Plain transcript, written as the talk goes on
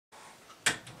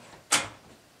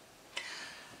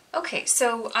Okay,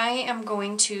 so I am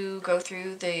going to go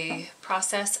through the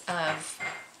process of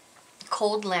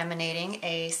cold laminating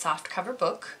a softcover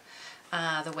book,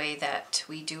 the way that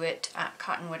we do it at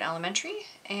Cottonwood Elementary.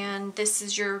 And this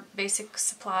is your basic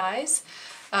supplies.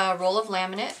 A roll of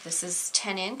laminate. This is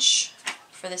 10 inch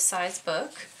for this size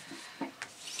book.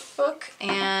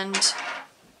 And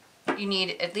you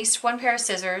need at least one pair of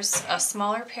scissors. A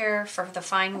smaller pair for the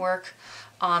fine work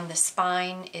on the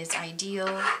spine is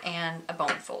ideal, and a bone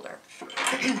folder.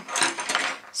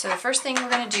 So the first thing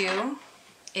we're going to do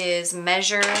is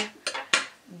measure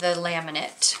the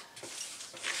laminate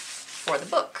for the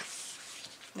book.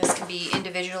 This can be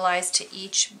individualized to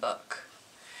each book.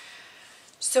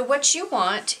 So what you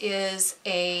want is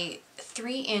a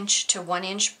 3-inch to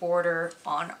 1-inch border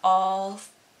on all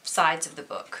sides of the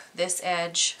book. This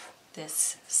edge,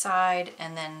 this side,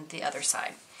 and then the other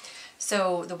side.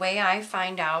 So the way I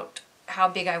find out how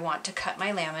big I want to cut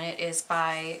my laminate is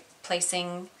by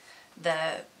placing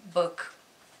the book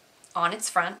on its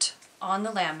front on the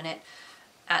laminate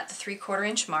at the 3/4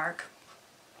 inch mark,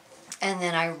 and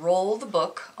then I roll the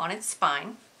book on its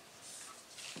spine.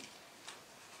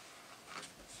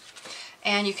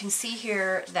 And you can see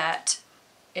here that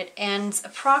it ends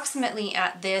approximately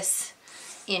at this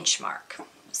inch mark.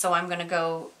 So I'm going to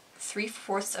go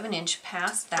 3/4 of an inch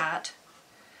past that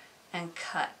and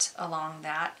cut along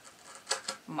that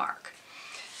mark.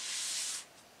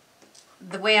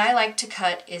 The way I like to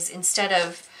cut is, instead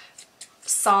of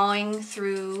sawing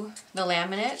through the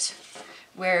laminate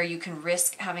where you can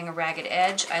risk having a ragged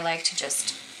edge, I like to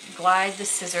just glide the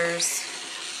scissors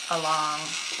along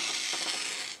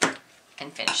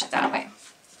and finish it that way.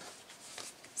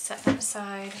 Set that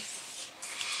aside.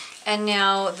 And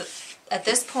now at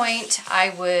this point, I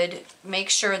would make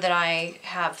sure that I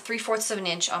have 3/4 of an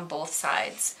inch on both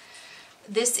sides.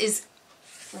 This is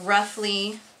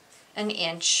roughly an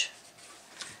inch.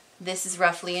 This is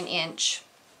roughly an inch.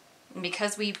 And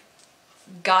because we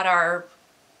got our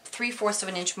 3/4 of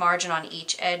an inch margin on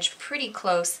each edge pretty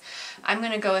close, I'm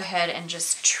going to go ahead and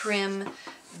just trim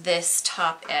this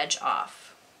top edge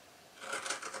off.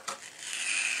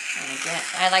 And again,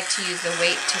 I like to use the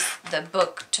weight to the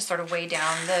book to sort of weigh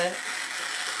down the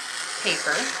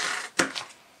paper.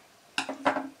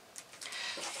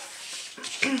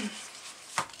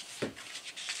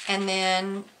 And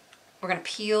then we're going to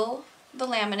peel the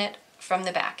laminate from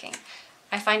the backing.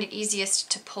 I find it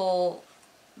easiest to pull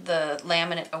the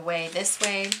laminate away this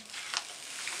way,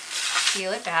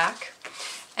 peel it back,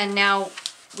 and now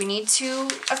we need to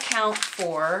account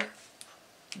for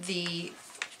the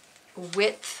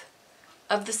width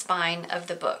of the spine of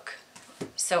the book.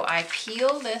 So I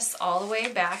peel this all the way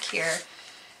back here,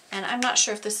 and I'm not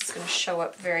sure if this is going to show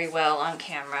up very well on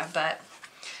camera, but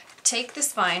take the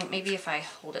spine, maybe if I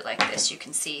hold it like this you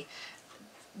can see,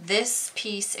 this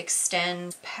piece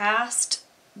extends past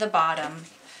the bottom,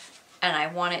 and I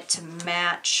want it to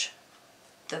match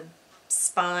the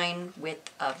spine width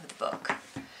of the book.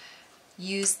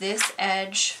 Use this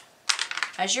edge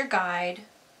as your guide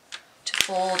to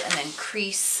fold and then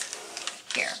crease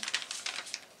here.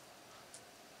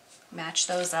 Match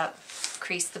those up,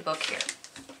 crease the book here.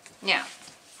 Now,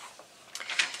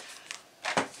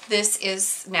 this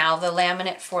is now the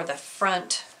laminate for the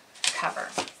front cover,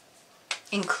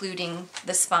 including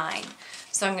the spine.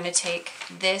 So I'm going to take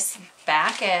this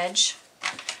back edge,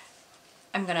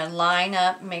 I'm going to line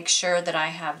up, make sure that I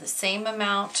have the same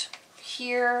amount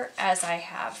here as I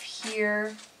have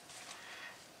here,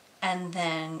 and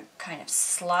then kind of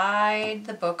slide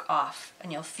the book off,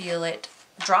 and you'll feel it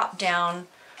drop down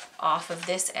off of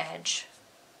this edge.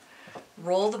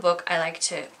 Roll the book. I like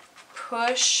to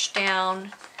push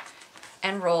down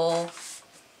and roll,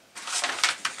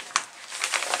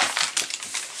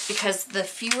 because the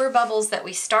fewer bubbles that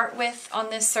we start with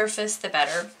on this surface, the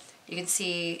better. You can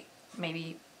see,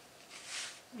 maybe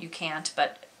you can't,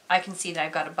 but I can see that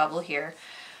I've got a bubble here.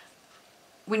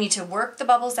 We need to work the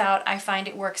bubbles out. I find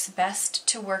it works best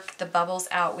to work the bubbles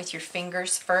out with your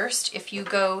fingers first. If you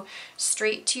go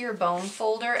straight to your bone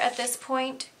folder at this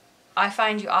point, I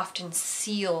find you often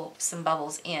seal some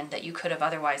bubbles in that you could have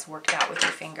otherwise worked out with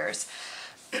your fingers.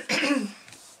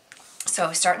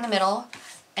 So start in the middle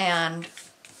and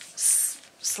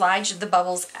slide the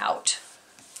bubbles out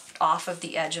off of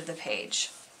the edge of the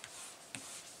page.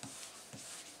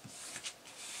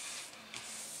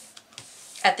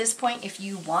 At this point, if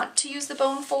you want to use the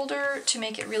bone folder to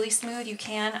make it really smooth, you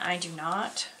can. I do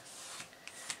not.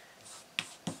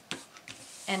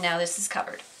 And now this is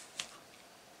covered.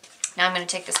 Now I'm going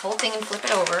to take this whole thing and flip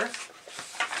it over,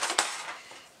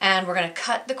 and we're going to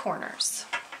cut the corners.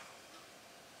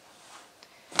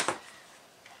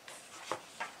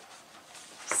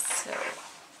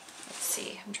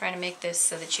 I'm trying to make this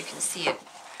so that you can see it.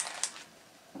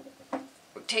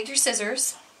 Take your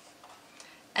scissors,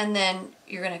 and then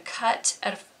you're going to cut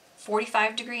at a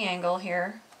 45-degree angle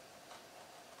here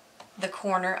the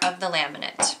corner of the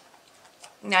laminate.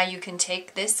 Now you can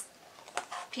take this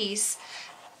piece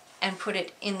and put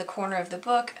it in the corner of the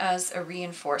book as a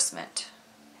reinforcement.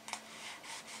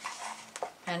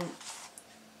 And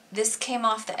this came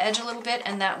off the edge a little bit,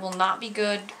 and that will not be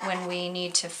good when we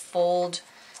need to fold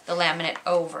the laminate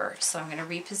over. So I'm going to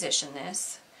reposition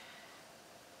this.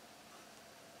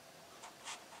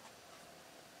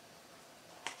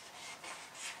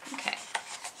 Okay.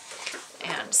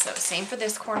 And so same for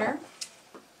this corner.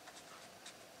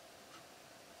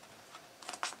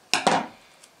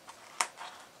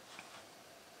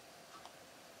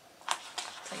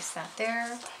 Place that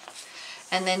there.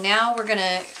 And then now we're going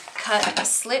to cut a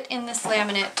slit in this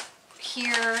laminate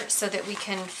here so that we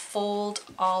can fold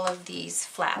all of these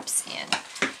flaps in.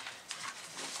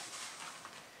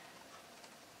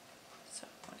 So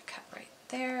I'm going to cut right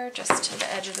there, just to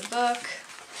the edge of the book.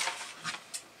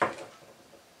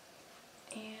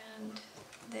 And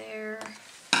there.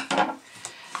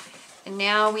 And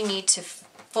now we need to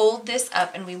fold this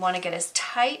up, and we want to get as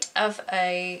tight of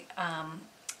a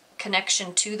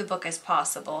connection to the book as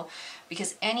possible,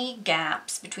 because any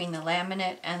gaps between the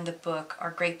laminate and the book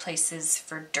are great places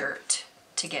for dirt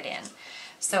to get in.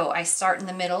 So I start in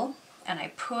the middle and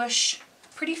I push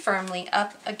pretty firmly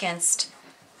up against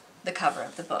the cover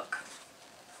of the book.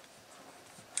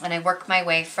 And I work my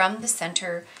way from the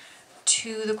center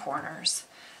to the corners.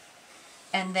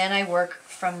 And then I work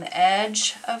from the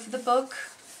edge of the book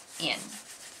in.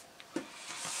 And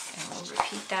we'll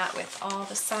repeat that with all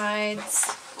the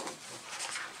sides.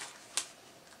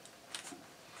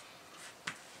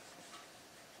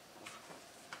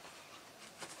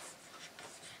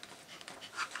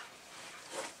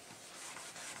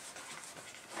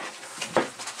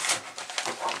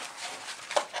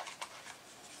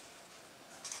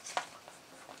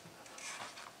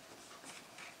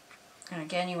 And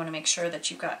again, you want to make sure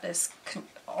that you've got this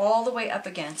all the way up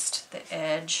against the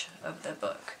edge of the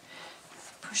book.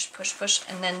 Push, push, push.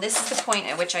 And then this is the point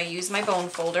at which I use my bone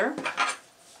folder,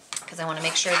 because I want to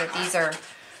make sure that these are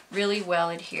really well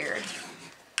adhered.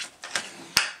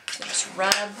 So just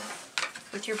rub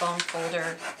with your bone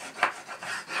folder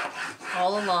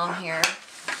all along here.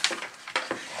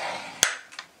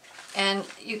 And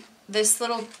this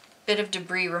little bit of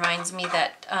debris reminds me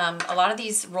that a lot of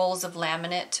these rolls of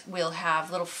laminate will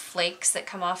have little flakes that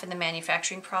come off in the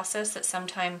manufacturing process that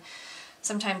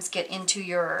sometimes get into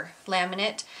your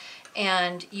laminate,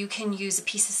 and you can use a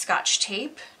piece of Scotch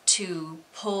tape to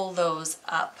pull those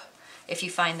up if you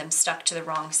find them stuck to the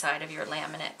wrong side of your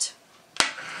laminate.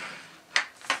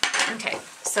 Okay,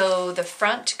 so the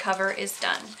front cover is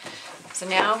done. So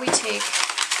now we take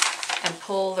and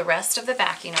pull the rest of the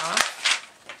backing off.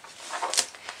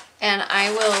 And I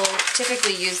will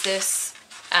typically use this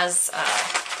as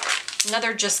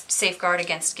another just safeguard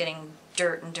against getting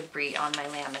dirt and debris on my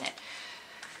laminate.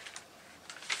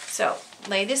 So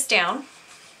lay this down.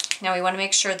 Now we want to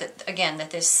make sure that, again,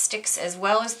 that this sticks as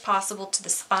well as possible to the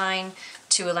spine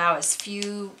to allow as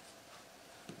few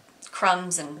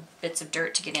crumbs and bits of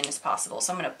dirt to get in as possible.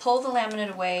 So I'm going to pull the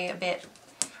laminate away a bit,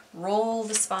 roll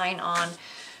the spine on,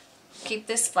 keep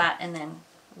this flat, and then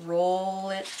roll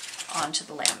it onto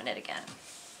the laminate again.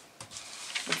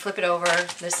 We flip it over.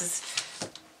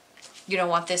 You don't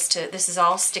want this is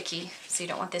all sticky, so you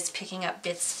don't want this picking up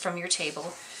bits from your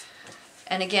table.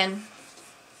 And again,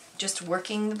 just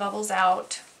working the bubbles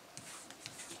out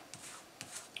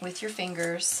with your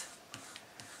fingers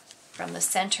from the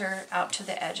center out to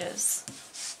the edges.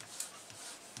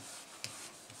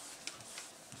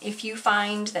 If you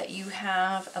find that you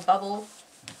have a bubble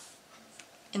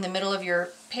in the middle of your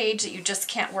page that you just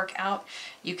can't work out,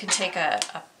 you can take a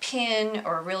pin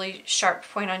or a really sharp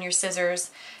point on your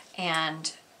scissors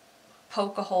and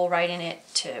poke a hole right in it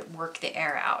to work the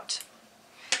air out.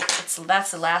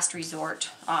 That's the last resort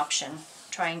option.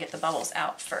 Try and get the bubbles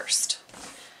out first.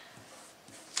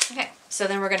 Okay, so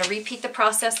then we're going to repeat the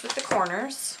process with the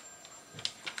corners.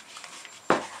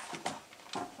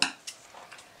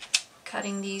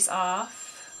 Cutting these off.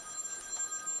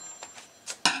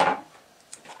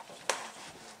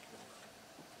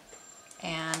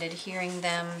 And adhering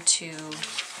them to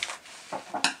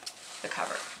the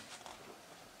cover.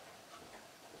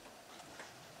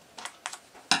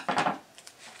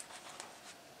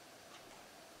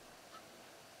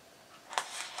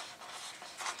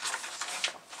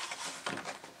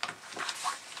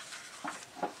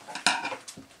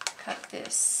 Cut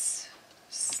this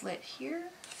slit here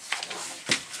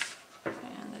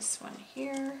and the this one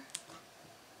here.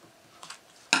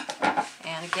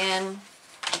 And again,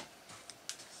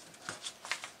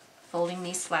 folding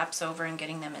these flaps over and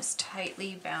getting them as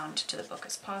tightly bound to the book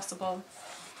as possible.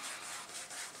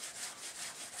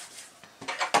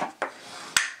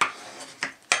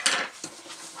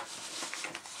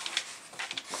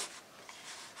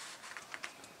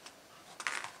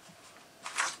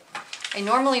 I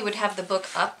normally would have the book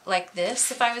up like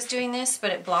this if I was doing this,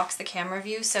 but it blocks the camera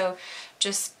view, so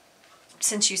just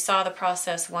since you saw the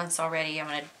process once already, I'm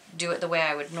going to do it the way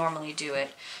I would normally do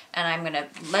it. And I'm going to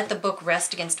let the book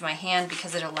rest against my hand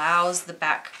because it allows the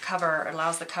back cover,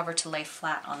 allows the cover to lay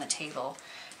flat on the table,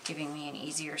 giving me an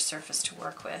easier surface to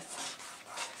work with.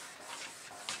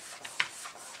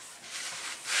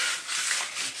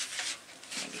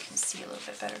 Maybe you can see a little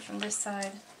bit better from this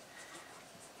side.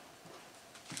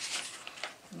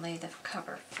 Lay the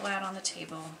cover flat on the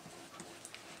table.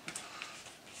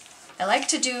 I like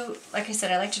to do, like I said,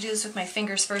 I like to do this with my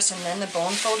fingers first and then the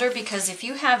bone folder, because if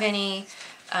you have any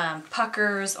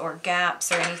puckers or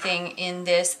gaps or anything in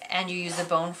this and you use the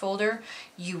bone folder,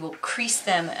 you will crease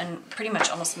them and pretty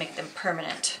much almost make them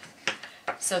permanent.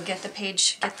 So get the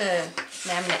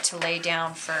laminate to lay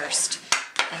down first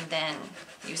and then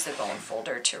use the bone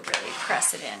folder to really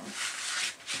press it in.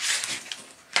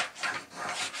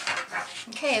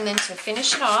 Okay, and then to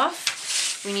finish it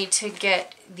off, we need to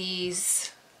get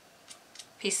these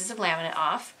pieces of laminate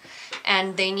off,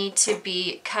 and they need to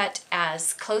be cut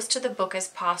as close to the book as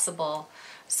possible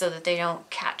so that they don't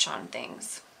catch on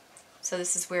things. So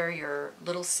this is where your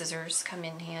little scissors come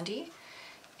in handy,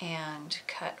 and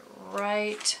cut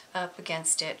right up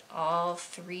against it, all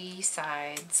three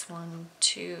sides. 1,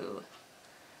 2,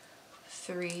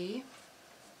 3.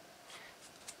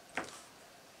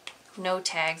 No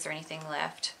tags or anything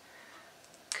left.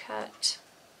 Cut,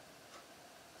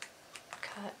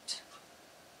 cut,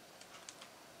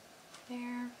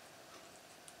 there,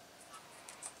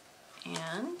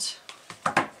 and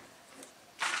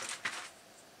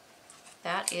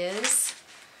that is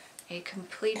a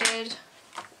completed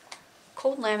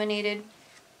cold laminated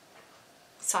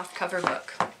soft cover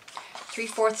book.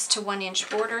 3/4 to 1 inch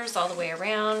borders all the way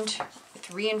around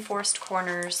with reinforced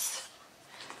corners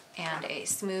and a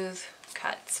smooth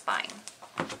cut spine.